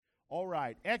All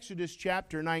right, Exodus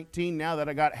chapter 19, now that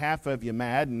I got half of you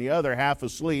mad and the other half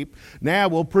asleep, now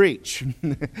we'll preach.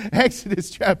 Exodus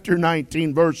chapter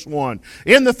 19, verse 1.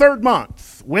 In the 3rd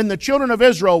month, when the children of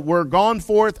Israel were gone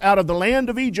forth out of the land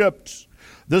of Egypt,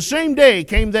 the same day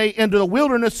came they into the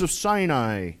wilderness of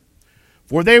Sinai.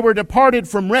 For they were departed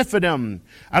from Rephidim,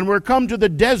 and were come to the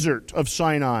desert of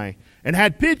Sinai, and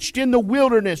had pitched in the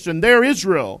wilderness, and there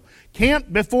Israel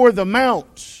camped before the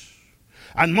mount.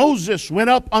 And Moses went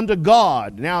up unto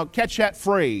God. Now catch that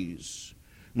phrase.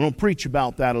 I'm going to preach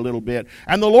about that a little bit.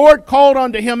 And the Lord called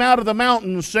unto him out of the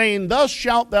mountain, saying, Thus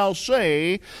shalt thou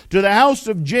say to the house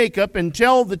of Jacob, and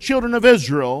tell the children of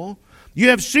Israel, You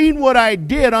have seen what I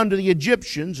did unto the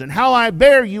Egyptians, and how I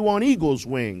bare you on eagle's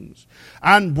wings,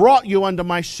 and brought you unto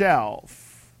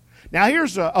myself. Now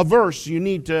here's a verse you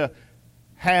need to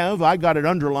have. I got it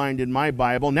underlined in my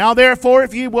Bible. Now therefore,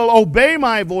 if ye will obey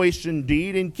my voice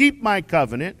indeed, and keep my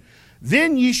covenant,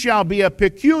 then ye shall be a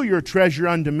peculiar treasure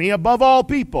unto me above all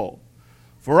people.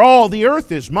 For all the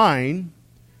earth is mine,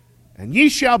 and ye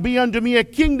shall be unto me a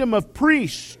kingdom of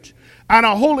priests, and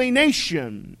a holy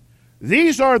nation.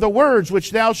 These are the words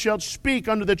which thou shalt speak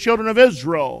unto the children of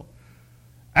Israel.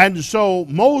 And so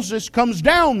Moses comes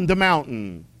down the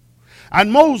mountain. And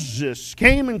Moses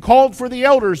came and called for the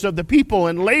elders of the people,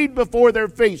 and laid before their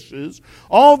faces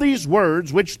all these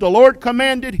words which the Lord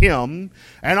commanded him.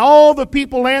 And all the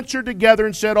people answered together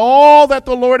and said, All that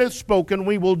the Lord hath spoken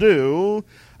we will do.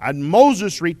 And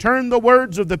Moses returned the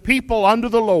words of the people unto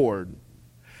the Lord.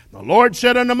 The Lord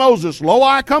said unto Moses, Lo,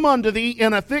 I come unto thee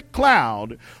in a thick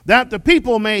cloud, that the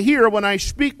people may hear when I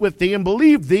speak with thee, and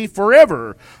believe thee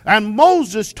forever. And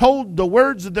Moses told the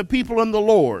words of the people and the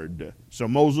Lord. So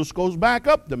Moses goes back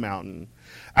up the mountain.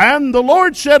 And the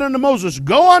Lord said unto Moses,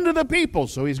 Go unto the people.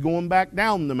 So he's going back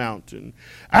down the mountain.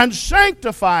 And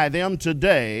sanctify them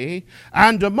today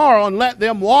and tomorrow, and let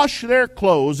them wash their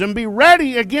clothes, and be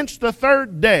ready against the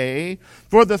 3rd day.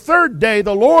 For the 3rd day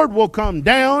the Lord will come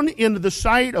down into the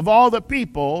sight of all the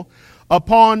people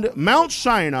upon Mount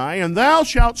Sinai, and thou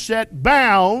shalt set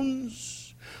bounds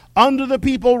unto the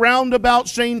people round about,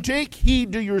 saying, Take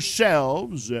heed to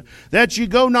yourselves, that ye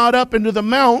go not up into the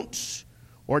mount,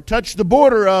 or touch the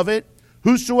border of it.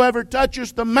 Whosoever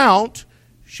toucheth the mount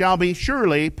shall be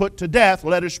surely put to death.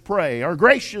 Let us pray. Our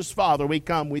gracious Father, we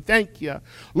come, we thank you.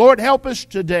 Lord, help us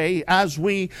today as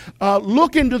we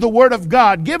look into the Word of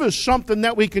God. Give us something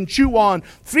that we can chew on.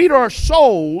 Feed our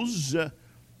souls.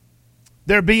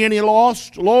 There be any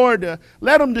lost, Lord,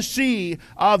 let them to see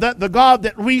that the God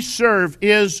that we serve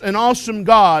is an awesome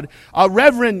God, a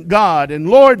reverend God, and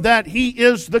Lord, that He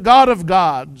is the God of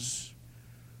gods.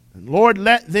 And Lord,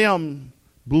 let them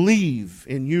believe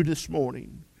in you this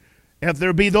morning. If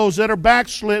there be those that are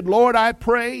backslid, Lord, I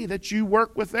pray that you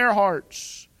work with their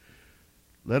hearts.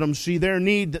 Let them see their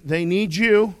need, that they need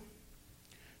you.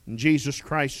 In Jesus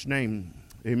Christ's name,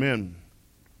 amen.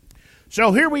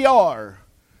 So here we are.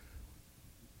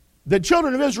 The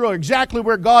children of Israel are exactly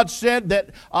where God said that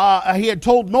He had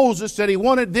told Moses that He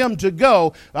wanted them to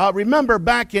go. Remember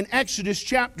back in Exodus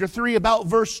chapter 3 about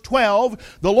verse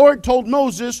 12, the Lord told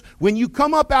Moses, when you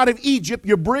come up out of Egypt,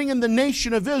 you're bringing the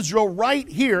nation of Israel right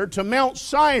here to Mount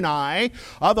Sinai.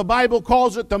 The Bible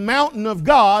calls it the mountain of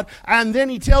God. And then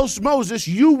He tells Moses,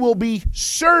 you will be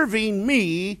serving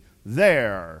me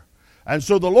there. And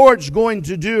so the Lord's going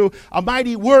to do a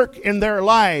mighty work in their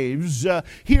lives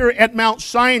here at Mount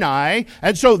Sinai.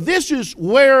 And so this is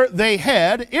where they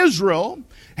had. Israel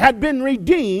had been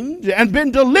redeemed and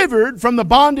been delivered from the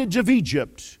bondage of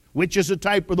Egypt, which is a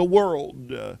type of the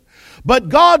world. But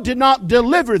God did not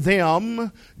deliver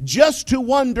them just to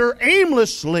wander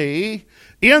aimlessly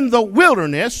in the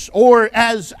wilderness, or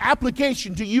as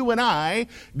application to you and I.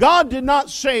 God did not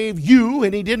save you,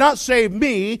 and He did not save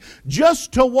me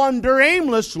just to wander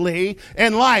aimlessly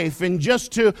in life and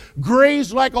just to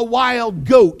graze like a wild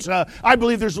goat. I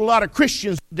believe there's a lot of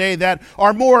Christians today that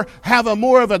are have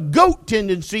more of a goat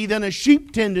tendency than a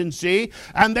sheep tendency,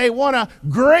 and they want to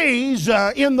graze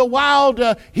in the wild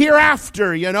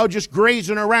hereafter, just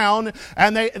grazing around,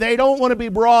 and they don't want to be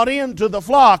brought into the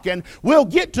flock. And we'll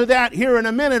get to that here in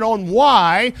a minute on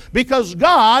why. Because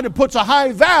God puts a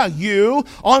high value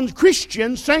on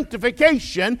Christian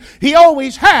sanctification. He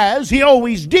always has, He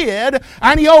always did,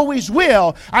 and He always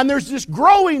will. And there's this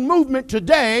growing movement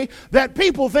today that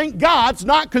people think God's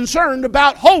not concerned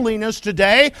about holiness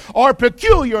today, or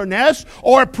peculiarness,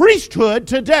 or priesthood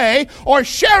today, or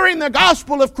sharing the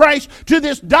gospel of Christ to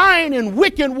this dying and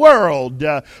wicked world.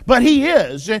 But He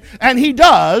is, and He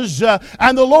does,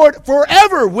 and the Lord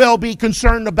forever will be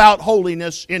concerned about holiness.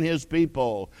 holiness in His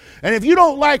people. And if you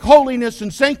don't like holiness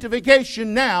and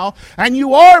sanctification now, and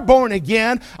you are born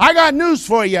again, I got news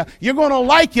for you. You're going to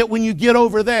like it when you get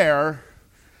over there,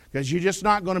 because you're just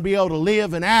not going to be able to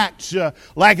live and act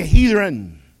like a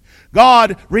heathen.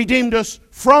 God redeemed us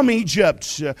from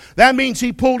Egypt. That means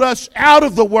He pulled us out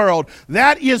of the world.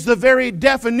 That is the very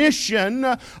definition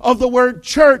of the word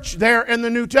church there in the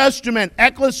New Testament.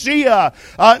 Ecclesia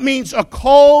means a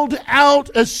called out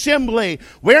assembly.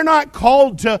 We're not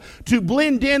called to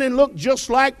blend in and look just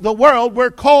like the world.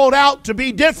 We're called out to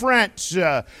be different.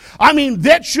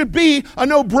 That should be a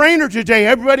no-brainer today.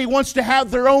 Everybody wants to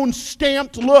have their own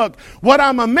stamped look. What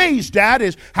I'm amazed at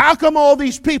is how come all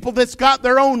these people that's got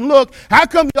their own look, how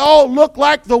come you all look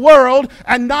like the world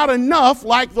and not enough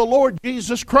like the Lord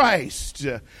Jesus Christ?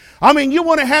 You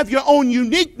want to have your own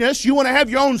uniqueness. You want to have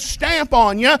your own stamp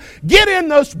on you. Get in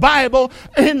this Bible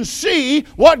and see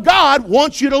what God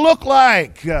wants you to look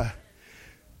like.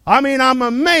 I'm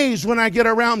amazed when I get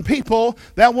around people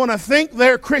that want to think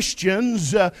they're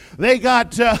Christians. They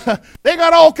got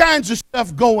all kinds of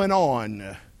stuff going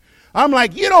on. I'm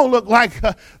like, you don't look like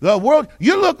the world.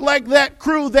 You look like that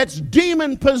crew that's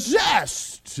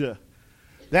demon-possessed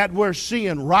that we're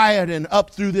seeing rioting up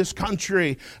through this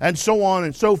country and so on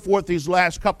and so forth these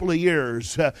last couple of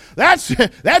years.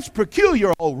 That's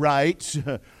peculiar, all right,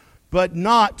 but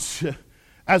not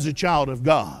as a child of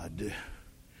God.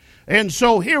 And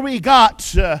so here we got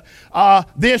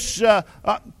this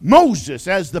Moses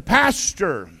as the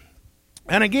pastor.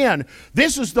 And again,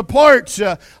 this is the part,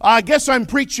 I guess I'm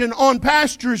preaching on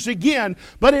pastors again,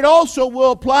 but it also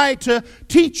will apply to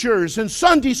teachers and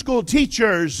Sunday school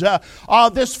teachers,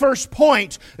 this first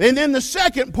point. And then the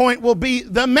second point will be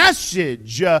the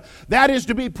message that is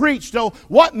to be preached. So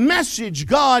what message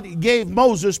God gave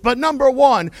Moses. But number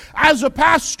one, as a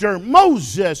pastor,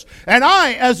 Moses and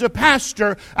I as a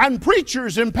pastor and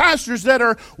preachers and pastors that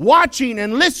are watching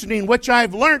and listening, which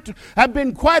I've learned have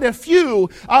been quite a few,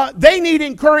 they need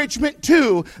encouragement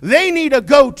too. They need a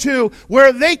go-to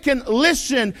where they can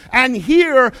listen and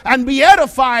hear and be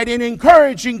edified and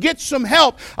encouraged and get some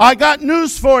help. I got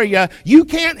news for you. You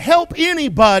can't help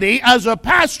anybody as a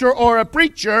pastor or a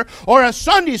preacher or a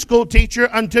Sunday school teacher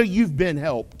until you've been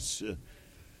helped.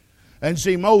 And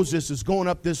see, Moses is going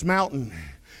up this mountain.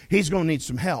 He's going to need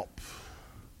some help.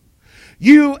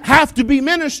 You have to be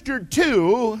ministered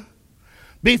to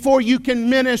before you can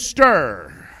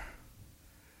minister.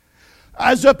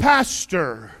 As a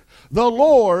pastor, the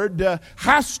Lord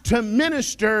has to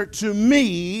minister to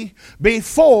me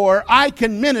before I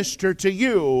can minister to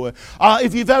you.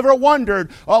 If you've ever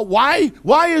wondered, why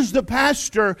is the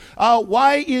pastor,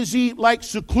 why is he like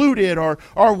secluded, or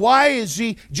why is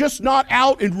he just not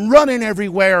out and running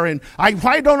everywhere, and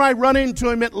why don't I run into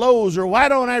him at Lowe's, or why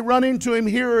don't I run into him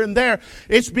here and there?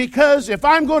 It's because if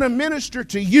I'm going to minister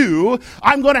to you,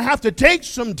 I'm going to have to take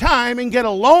some time and get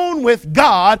alone with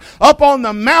God up on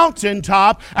the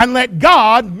mountaintop and let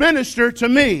God minister to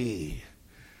me.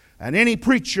 And any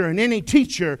preacher and any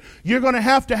teacher, you're going to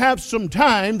have some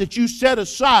time that you set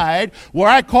aside, where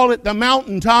I call it the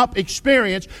mountaintop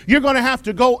experience. You're going to have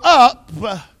to go up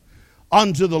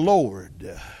unto the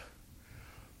Lord.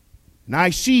 And I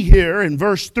see here in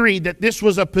verse 3 that this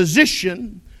was a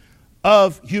position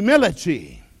of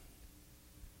humility.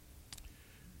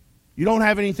 You don't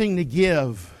have anything to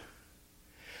give.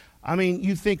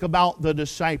 You think about the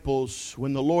disciples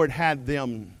when the Lord had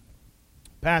them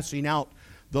passing out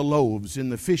the loaves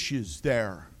and the fishes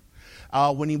there.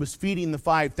 When He was feeding the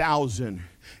 5,000,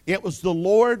 it was the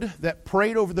Lord that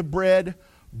prayed over the bread,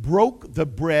 broke the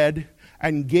bread,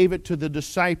 and gave it to the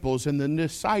disciples, and the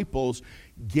disciples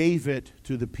gave it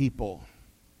to the people.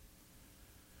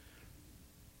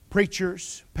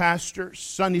 Preachers, pastors,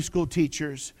 Sunday school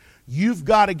teachers, you've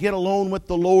got to get alone with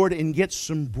the Lord and get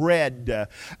some bread.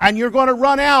 And you're going to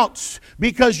run out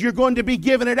because you're going to be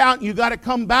giving it out. You've got to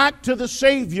come back to the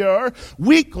Savior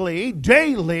weekly,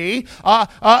 daily,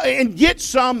 and get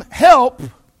some help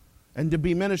and to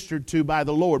be ministered to by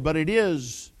the Lord. But it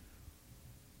is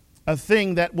a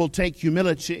thing that will take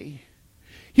humility.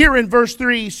 Here in verse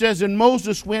 3 he says, and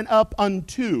Moses went up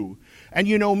unto. And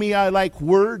you know me, I like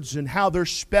words and how they're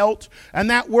spelt. And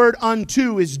that word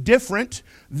unto is different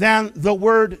than the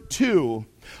word to.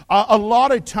 A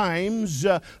lot of times,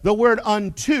 the word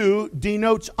unto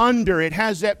denotes under. It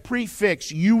has that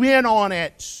prefix, un on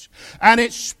it. And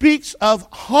it speaks of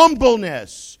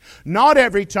humbleness. Not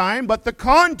every time, but the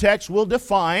context will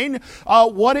define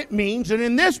what it means. And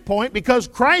in this point, because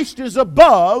Christ is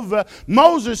above,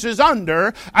 Moses is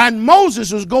under, and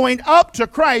Moses is going up to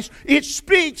Christ, it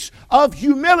speaks of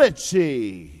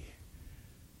humility,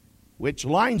 which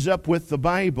lines up with the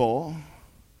Bible.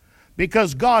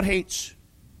 Because God hates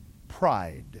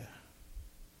pride.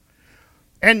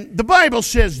 And the Bible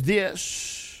says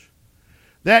this,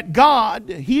 that God,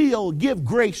 He'll give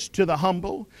grace to the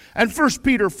humble. And 1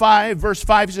 Peter 5, verse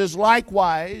 5 says,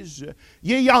 likewise,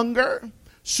 ye younger,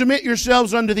 submit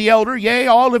yourselves unto the elder. Yea,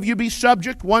 all of you be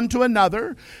subject one to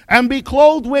another, and be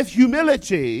clothed with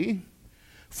humility,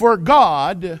 for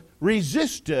God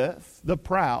resisteth the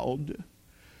proud,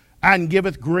 and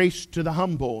giveth grace to the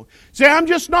humble. Say, I'm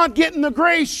just not getting the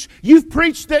grace. You've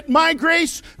preached that my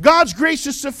grace, God's grace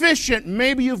is sufficient.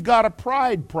 Maybe you've got a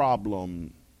pride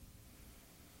problem.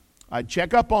 I'd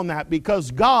check up on that, because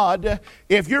God,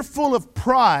 if you're full of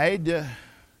pride,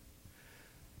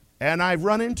 and I've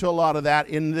run into a lot of that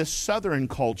in this Southern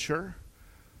culture,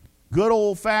 good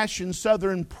old-fashioned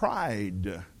Southern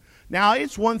pride. Now,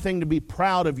 it's one thing to be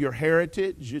proud of your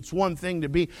heritage. It's one thing to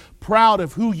be proud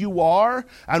of who you are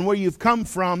and where you've come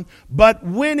from. But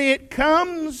when it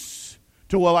comes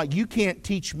to, well, like, you can't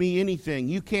teach me anything.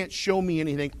 You can't show me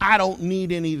anything. I don't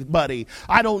need anybody.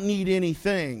 I don't need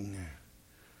anything.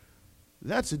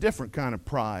 That's a different kind of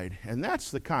pride. And that's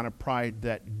the kind of pride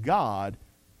that God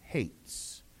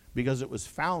hates, because it was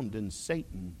found in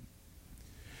Satan.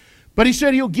 But He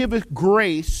said He'll give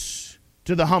grace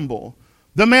to the humble.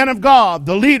 The man of God,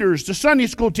 the leaders, the Sunday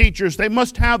school teachers, they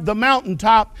must have the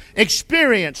mountaintop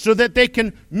experience so that they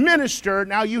can minister.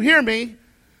 Now you hear me,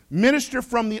 minister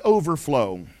from the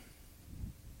overflow.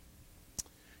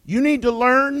 You need to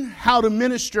learn how to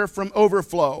minister from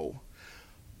overflow.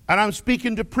 And I'm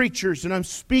speaking to preachers and I'm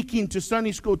speaking to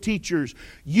Sunday school teachers.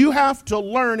 You have to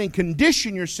learn and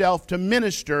condition yourself to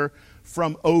minister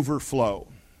from overflow.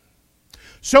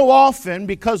 So often,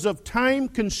 because of time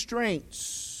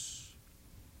constraints,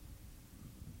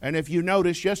 and if you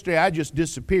notice, yesterday I just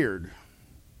disappeared.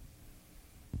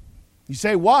 You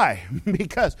say, why?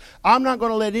 Because I'm not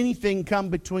going to let anything come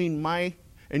between my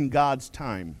and God's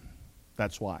time.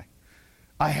 That's why.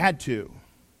 I had to.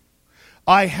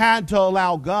 I had to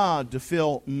allow God to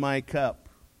fill my cup.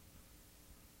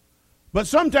 But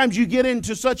sometimes you get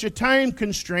into such a time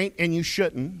constraint, and you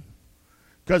shouldn't,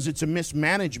 because it's a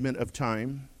mismanagement of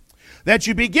time, that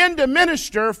you begin to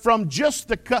minister from just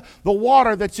the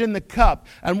water that's in the cup.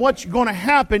 And what's going to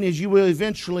happen is you will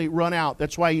eventually run out.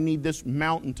 That's why you need this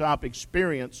mountaintop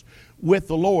experience with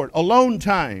the Lord. Alone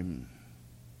time.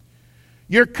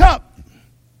 Your cup,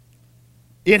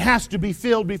 it has to be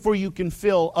filled before you can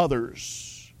fill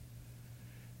others.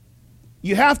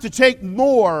 You have to take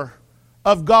more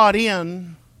of God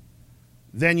in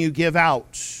than you give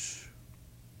out.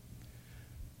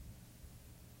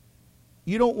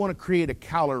 You don't want to create a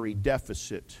calorie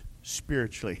deficit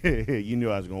spiritually. You knew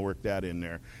I was going to work that in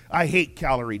there. I hate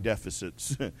calorie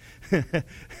deficits.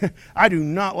 I do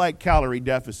not like calorie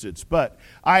deficits, but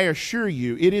I assure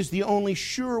you, it is the only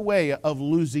sure way of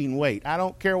losing weight. I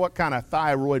don't care what kind of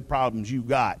thyroid problems you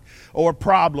got or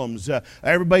problems.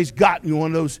 Everybody's got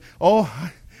one of those.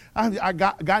 Oh, I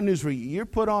got news for you. You're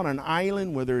put on an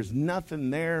island where there's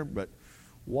nothing there but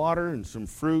water and some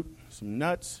fruit, some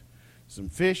nuts, some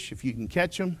fish, if you can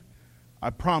catch them.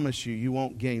 I promise you, you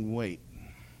won't gain weight.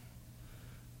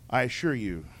 I assure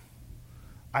you.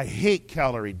 I hate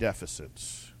calorie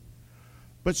deficits.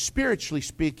 But spiritually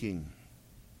speaking,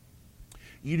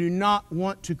 you do not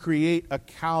want to create a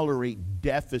calorie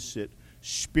deficit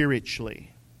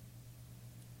spiritually.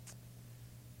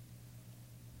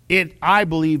 It, I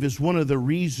believe, is one of the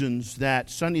reasons that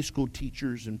Sunday school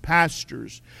teachers and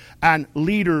pastors and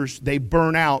leaders, they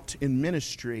burn out in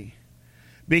ministry,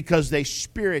 because they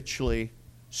spiritually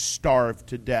starve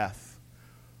to death.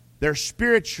 They're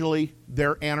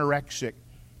anorexic,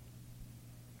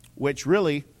 which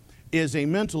really is a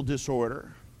mental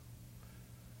disorder.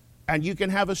 And you can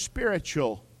have a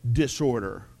spiritual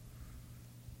disorder.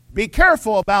 Be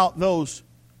careful about those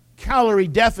calorie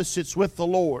deficits with the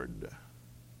Lord.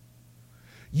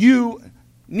 You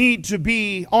need to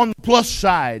be on the plus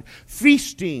side,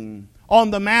 feasting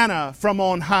on the manna from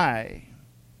on high.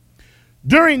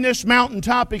 During this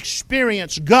mountaintop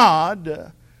experience,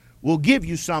 God will give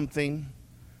you something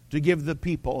to give the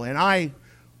people. And I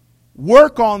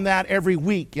work on that every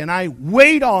week, and I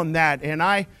wait on that. And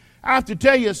I have to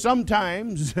tell you,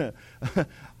 sometimes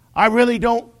I really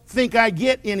don't think I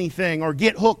get anything or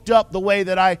get hooked up the way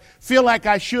that I feel like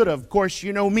I should have. Of course,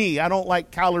 you know me. I don't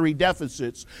like calorie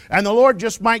deficits. And the Lord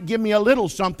just might give me a little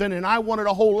something, and I wanted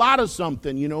a whole lot of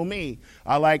something. You know me.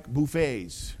 I like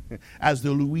buffets, as the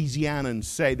Louisianans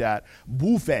say that.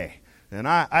 Buffet. And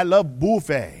I love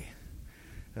buffet.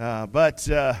 But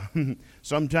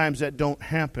sometimes that don't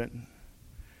happen.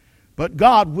 But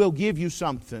God will give you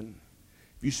something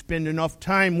if you spend enough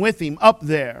time with Him up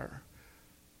there.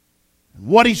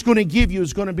 What He's going to give you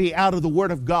is going to be out of the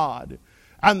Word of God.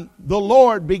 And the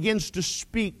Lord begins to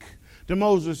speak to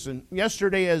Moses. And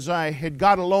yesterday, as I had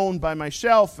got alone by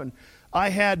myself, and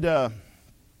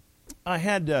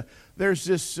there's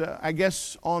this, I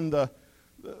guess on the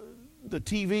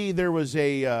TV, there was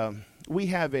we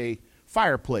have a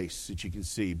fireplace that you can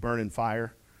see, burning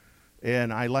fire.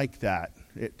 And I like that.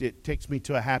 It takes me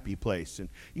to a happy place. And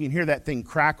you can hear that thing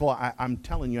crackle. I'm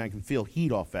telling you, I can feel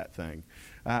heat off that thing.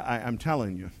 I'm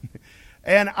telling you.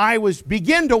 And I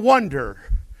begin to wonder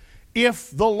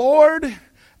if the Lord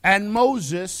and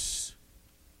Moses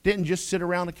didn't just sit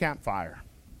around a campfire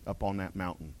up on that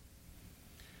mountain.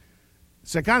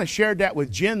 So I kind of shared that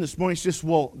with Jen this morning. She says,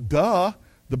 well, duh,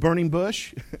 the burning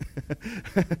bush.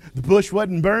 The bush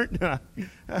wasn't burnt.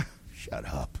 Shut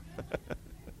up.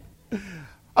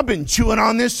 I've been chewing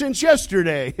on this since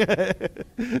yesterday.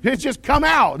 It's just come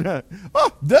out.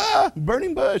 Oh, duh,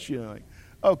 burning bush. You know, like,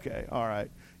 okay, all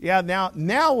right. Yeah,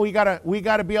 now we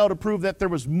gotta be able to prove that there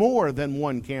was more than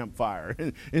one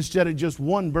campfire instead of just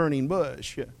one burning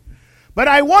bush. But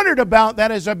I wondered about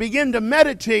that as I began to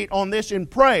meditate on this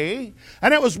and pray.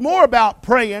 And it was more about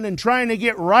praying and trying to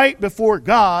get right before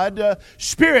God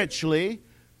spiritually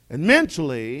and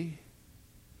mentally,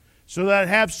 so that I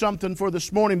have something for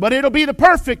this morning. But it'll be the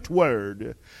perfect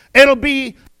word. It'll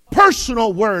be a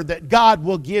personal word that God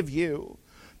will give you.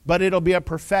 But it'll be a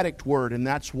prophetic word, and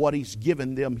that's what He's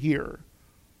given them here.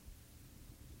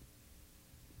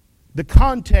 The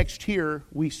context here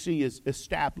we see is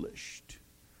established.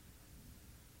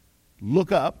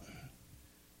 Look up.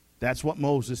 That's what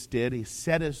Moses did. He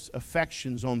set his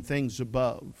affections on things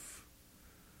above.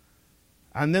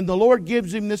 And then the Lord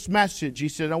gives him this message. He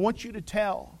said, I want you to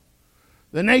tell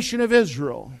the nation of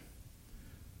Israel,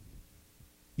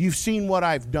 you've seen what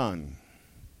I've done.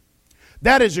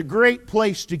 That is a great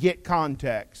place to get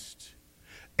context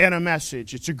in a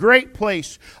message. It's a great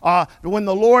place when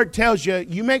the Lord tells you,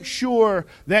 you make sure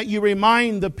that you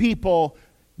remind the people,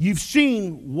 you've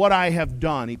seen what I have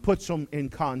done. He puts them in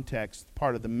context,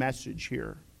 part of the message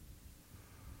here.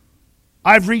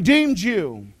 I've redeemed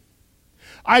you.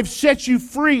 I've set you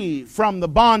free from the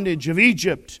bondage of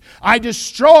Egypt. I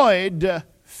destroyed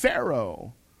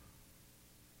Pharaoh.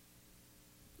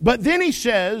 But then He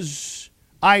says,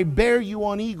 I bear you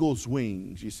on eagle's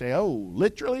wings. You say, oh,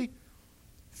 literally?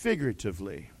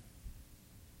 Figuratively.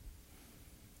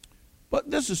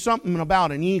 But this is something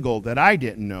about an eagle that I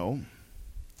didn't know.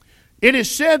 It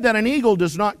is said that an eagle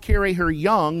does not carry her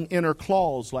young in her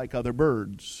claws like other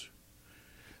birds.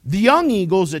 The young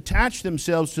eagles attach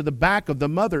themselves to the back of the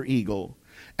mother eagle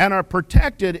and are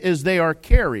protected as they are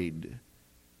carried.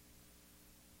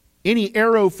 Any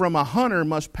arrow from a hunter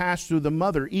must pass through the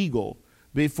mother eagle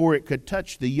before it could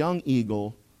touch the young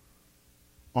eagle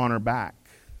on her back.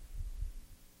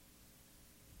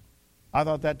 I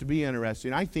thought that to be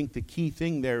interesting. I think the key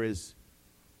thing there is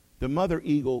the mother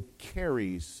eagle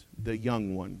carries the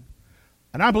young one.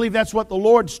 And I believe that's what the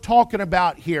Lord's talking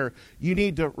about here. You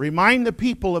need to remind the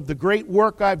people of the great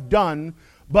work I've done,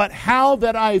 but how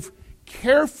that I've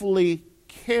carefully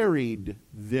carried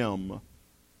them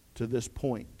to this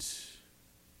point.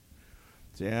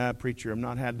 Say, preacher, I've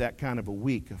not had that kind of a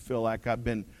week. I feel like I've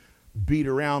been beat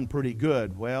around pretty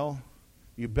good. Well,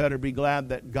 you better be glad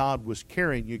that God was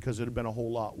carrying you, because it would have been a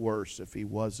whole lot worse if He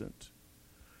wasn't.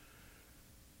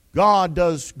 God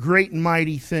does great and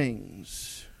mighty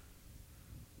things.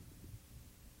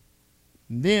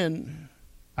 Then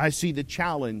I see the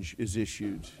challenge is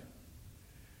issued.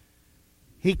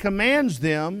 He commands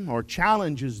them or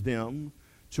challenges them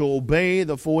to obey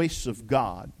the voice of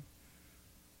God,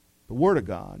 the Word of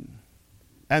God,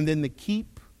 and then to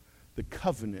keep the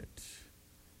covenant.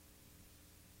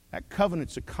 That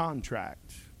covenant's a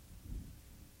contract.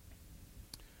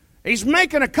 He's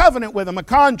making a covenant with them, a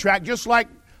contract, just like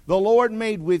the Lord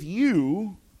made with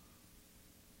you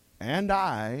and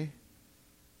I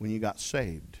when you got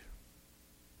saved.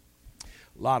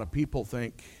 A lot of people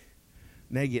think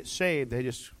when they get saved, they're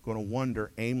just going to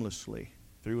wander aimlessly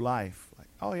through life. Like,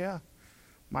 oh yeah,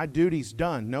 my duty's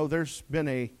done. No, there's been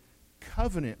a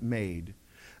covenant made.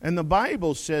 And the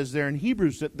Bible says there in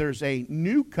Hebrews that there's a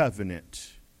new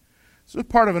covenant. So it's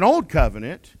part of an old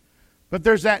covenant, but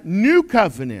there's that new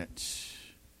covenant.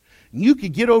 You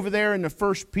could get over there in the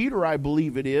 1 Peter, I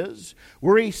believe it is,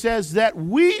 where he says that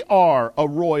we are a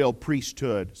royal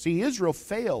priesthood. See, Israel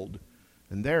failed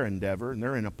in their endeavor, and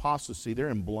they're in apostasy, they're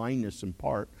in blindness in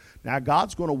part. Now,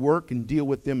 God's going to work and deal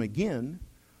with them again,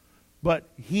 but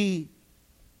He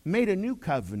made a new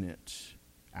covenant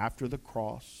after the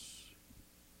cross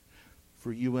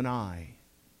for you and I.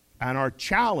 And our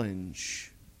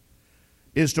challenge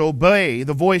is to obey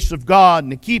the voice of God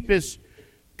and to keep His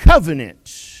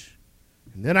covenant.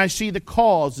 And then I see the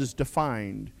cause is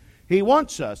defined. He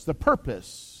wants us, the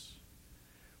purpose.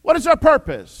 What is our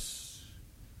purpose?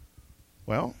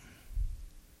 Well,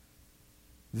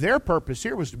 their purpose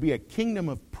here was to be a kingdom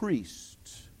of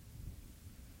priests,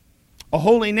 a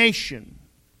holy nation.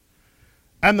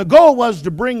 And the goal was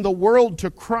to bring the world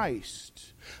to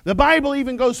Christ. The Bible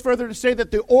even goes further to say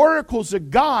that the oracles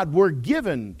of God were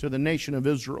given to the nation of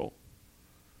Israel.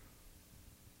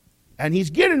 And He's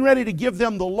getting ready to give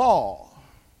them the law,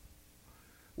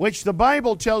 which the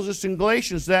Bible tells us in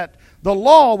Galatians that the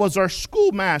law was our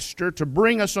schoolmaster to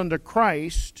bring us unto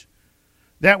Christ,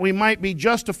 that we might be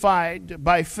justified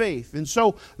by faith. And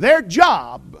so their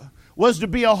job was to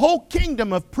be a whole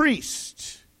kingdom of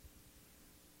priests,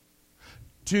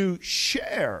 to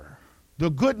share the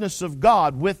goodness of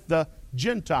God with the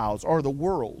Gentiles or the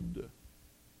world.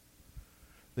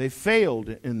 They failed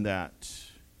in that.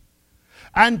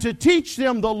 And to teach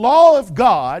them the law of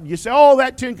God, you say, oh,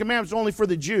 that 10 Commandments is only for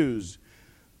the Jews.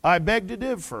 I beg to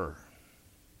differ.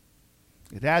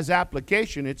 It has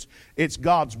application. It's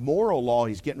God's moral law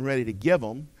He's getting ready to give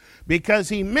them, because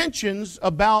He mentions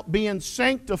about being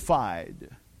sanctified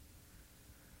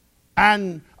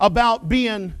and about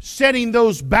setting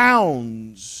those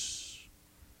bounds.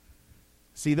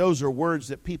 See, those are words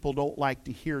that people don't like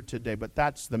to hear today, but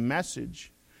that's the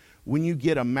message. When you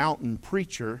get a mountain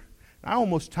preacher, I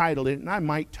almost titled it, and I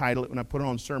might title it when I put it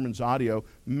on Sermons Audio,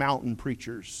 Mountain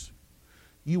Preachers.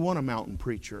 You want a mountain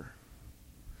preacher.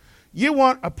 You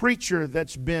want a preacher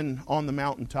that's been on the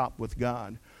mountaintop with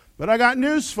God. But I got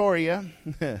news for you.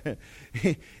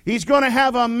 He's going to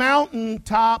have a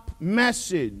mountaintop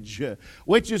message,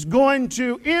 which is going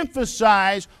to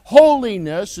emphasize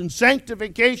holiness and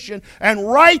sanctification and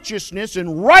righteousness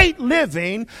and right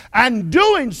living and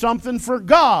doing something for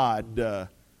God.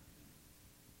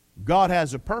 God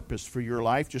has a purpose for your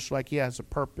life, just like He has a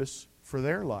purpose for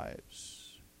their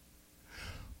lives.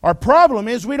 Our problem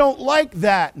is we don't like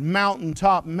that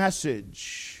mountaintop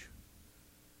message.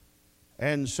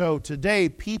 And so today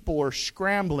people are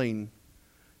scrambling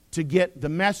to get the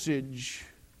message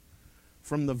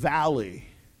from the valley,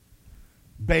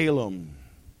 Balaam,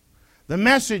 the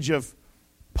message of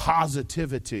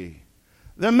positivity,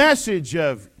 the message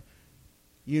of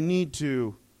you need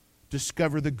to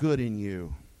discover the good in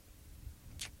you.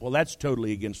 Well, that's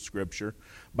totally against Scripture.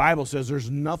 Bible says there's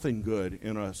nothing good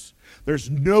in us. There's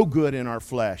no good in our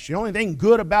flesh. The only thing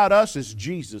good about us is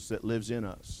Jesus that lives in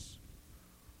us.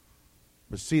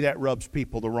 But see, that rubs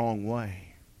people the wrong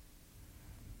way.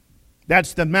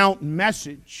 That's the mountain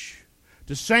message.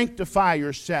 To sanctify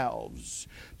yourselves.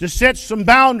 To set some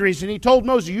boundaries. And He told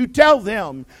Moses, you tell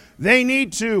them they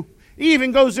need to, He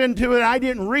even goes into it, I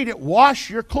didn't read it, wash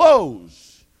your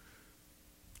clothes.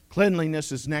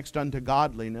 Cleanliness is next unto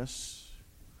godliness.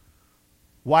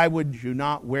 Why would you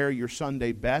not wear your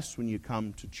Sunday best when you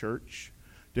come to church?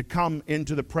 To come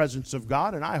into the presence of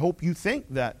God. And I hope you think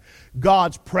that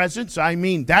God's presence,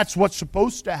 that's what's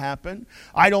supposed to happen.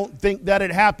 I don't think that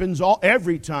it happens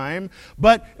every time.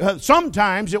 But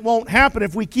sometimes it won't happen.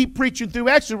 If we keep preaching through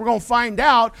Exodus, we're going to find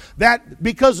out that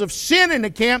because of sin in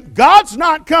the camp, God's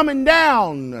not coming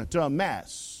down to a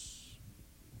mess.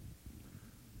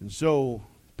 And so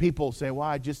people say, well,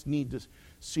 I just need to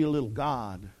see a little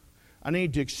God. I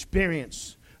need to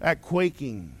experience that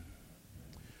quaking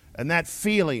and that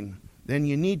feeling. Then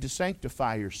you need to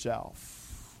sanctify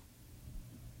yourself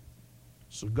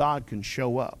so God can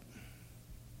show up.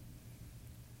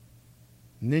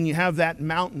 And then you have that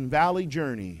mountain valley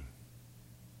journey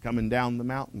coming down the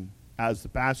mountain as the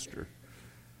pastor.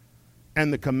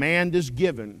 And the command is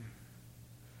given,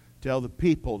 tell the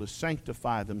people to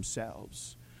sanctify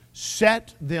themselves.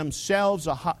 Set themselves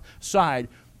aside.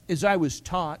 As I was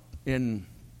taught in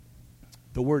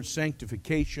the word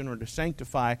sanctification, or to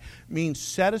sanctify, means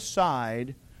set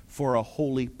aside for a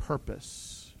holy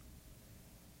purpose.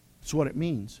 That's what it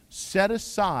means. Set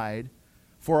aside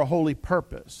for a holy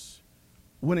purpose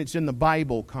when it's in the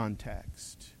Bible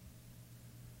context.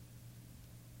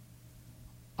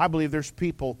 I believe there's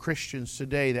people, Christians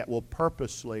today, that will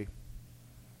purposely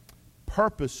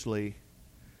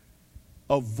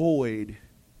avoid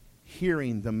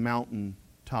hearing the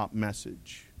mountaintop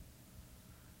message.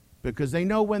 Because they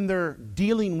know when they're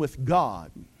dealing with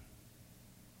God.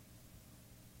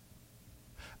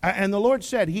 And the Lord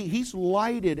said He's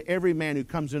lighted every man who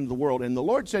comes into the world. And the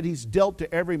Lord said He's dealt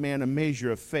to every man a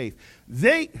measure of faith.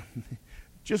 They,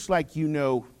 just like you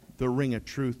know the ring of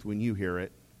truth when you hear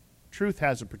it, truth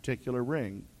has a particular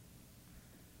ring.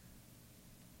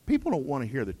 People don't want to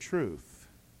hear the truth.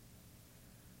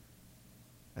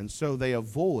 And so they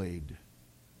avoid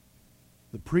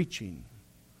the preaching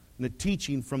and the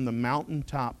teaching from the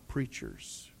mountaintop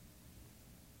preachers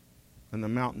and the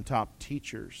mountaintop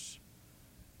teachers,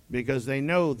 because they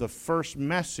know the first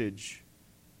message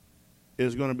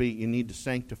is going to be, you need to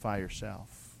sanctify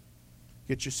yourself.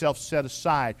 Get yourself set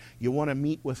aside. You want to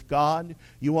meet with God.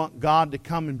 You want God to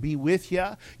come and be with you.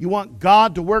 You want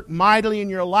God to work mightily in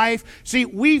your life. See,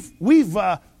 we've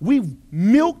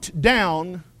milked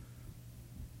down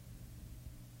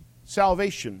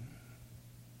salvation.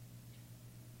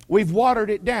 We've watered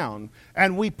it down,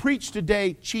 and we preach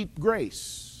today cheap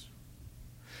grace.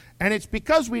 And it's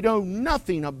because we know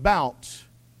nothing about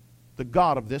the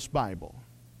God of this Bible.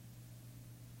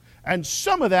 And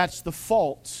some of that's the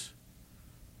fault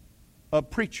of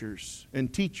preachers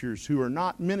and teachers who are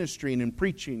not ministering and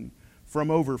preaching from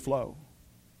overflow.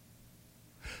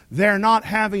 They're not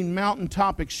having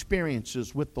mountaintop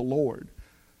experiences with the Lord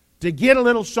to get a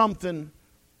little something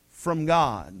from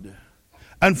God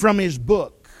and from His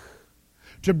book,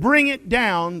 to bring it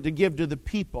down to give to the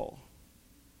people.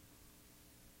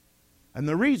 And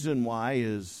the reason why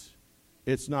is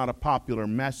it's not a popular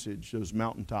message, those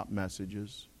mountaintop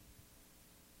messages.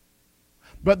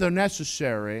 But they're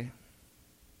necessary,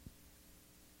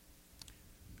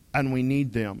 and we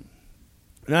need them.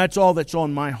 And that's all that's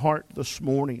on my heart this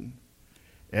morning.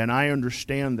 And I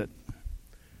understand that.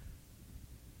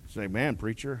 Say, man,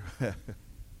 preacher, I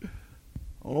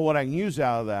don't know what I can use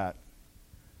out of that.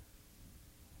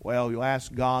 Well, you'll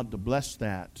ask God to bless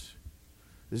that.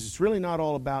 This is really not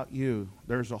all about you.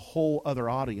 There's a whole other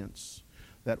audience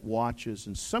that watches,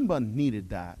 and someone needed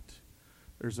that.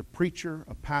 There's a preacher,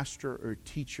 a pastor, or a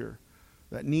teacher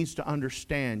that needs to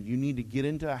understand you need to get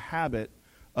into a habit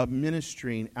of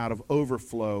ministering out of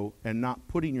overflow and not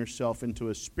putting yourself into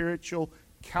a spiritual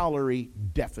calorie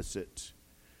deficit,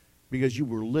 because you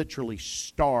will literally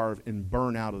starve and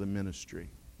burn out of the ministry.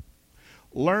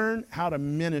 Learn how to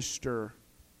minister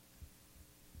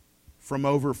from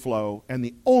overflow, and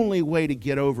the only way to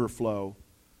get overflow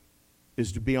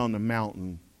is to be on the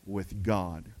mountain with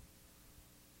God.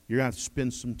 You're going to have to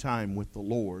spend some time with the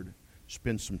Lord,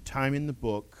 spend some time in the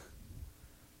book,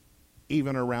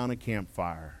 even around a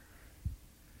campfire,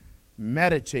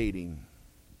 meditating,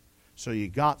 so you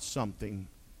got something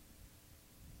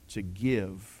to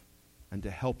give and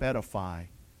to help edify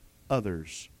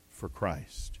others for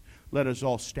Christ. Let us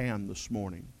all stand this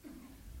morning.